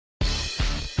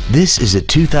This is a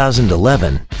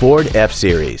 2011 Ford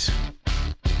F-Series.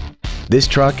 This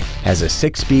truck has a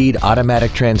 6-speed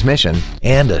automatic transmission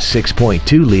and a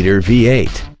 6.2-liter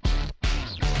V8.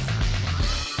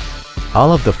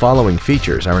 All of the following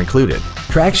features are included: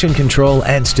 traction control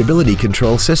and stability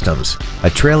control systems, a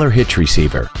trailer hitch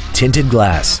receiver, tinted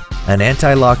glass, an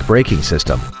anti-lock braking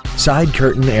system, side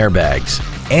curtain airbags,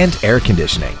 and air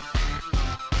conditioning.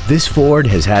 This Ford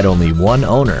has had only one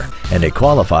owner and it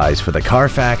qualifies for the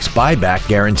Carfax buyback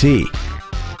guarantee.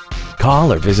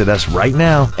 Call or visit us right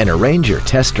now and arrange your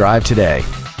test drive today.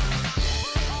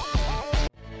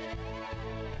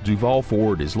 Duval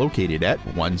Ford is located at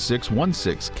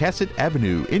 1616 Cassat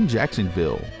Avenue in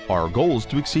Jacksonville. Our goal is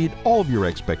to exceed all of your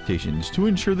expectations to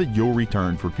ensure that you'll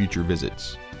return for future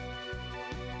visits.